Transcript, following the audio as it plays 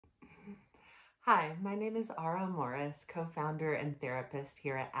Hi, my name is Ara Morris, co-founder and therapist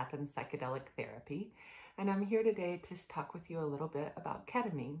here at Athens Psychedelic Therapy, and I'm here today to talk with you a little bit about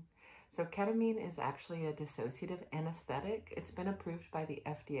ketamine. So ketamine is actually a dissociative anesthetic. It's been approved by the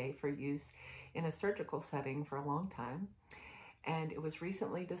FDA for use in a surgical setting for a long time, and it was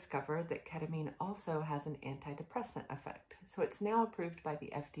recently discovered that ketamine also has an antidepressant effect. So it's now approved by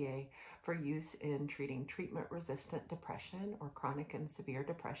the FDA for use in treating treatment-resistant depression or chronic and severe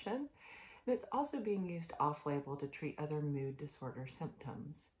depression. And it's also being used off-label to treat other mood disorder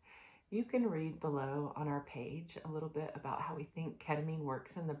symptoms. You can read below on our page a little bit about how we think ketamine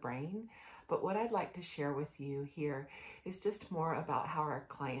works in the brain, but what I'd like to share with you here is just more about how our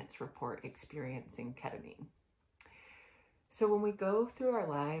clients report experiencing ketamine. So when we go through our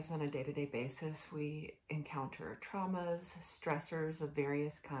lives on a day-to-day basis, we encounter traumas, stressors of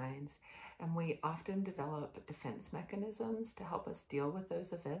various kinds, and we often develop defense mechanisms to help us deal with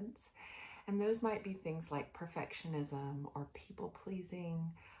those events. And those might be things like perfectionism or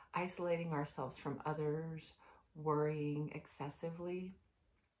people-pleasing, isolating ourselves from others, worrying excessively.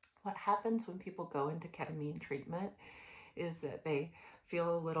 What happens when people go into ketamine treatment is that they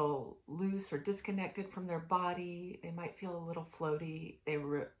feel a little loose or disconnected from their body. They might feel a little floaty. They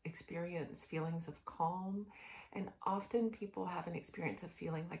experience feelings of calm. And often people have an experience of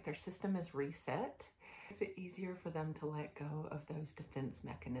feeling like their system is reset. It's easier for them to let go of those defense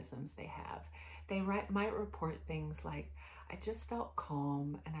mechanisms they have. They might report things like, I just felt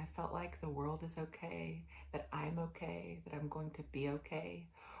calm and I felt like the world is okay, that I'm okay, that I'm going to be okay.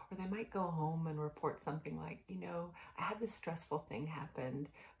 Or they might go home and report something like, I had this stressful thing happen,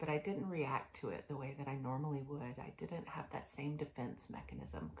 but I didn't react to it the way that I normally would. I didn't have that same defense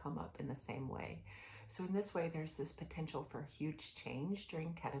mechanism come up in the same way. So in this way, there's this potential for huge change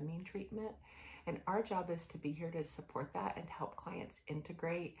during ketamine treatment. And our job is to be here to support that and help clients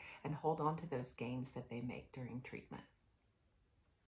integrate and hold on to those gains that they make during treatment.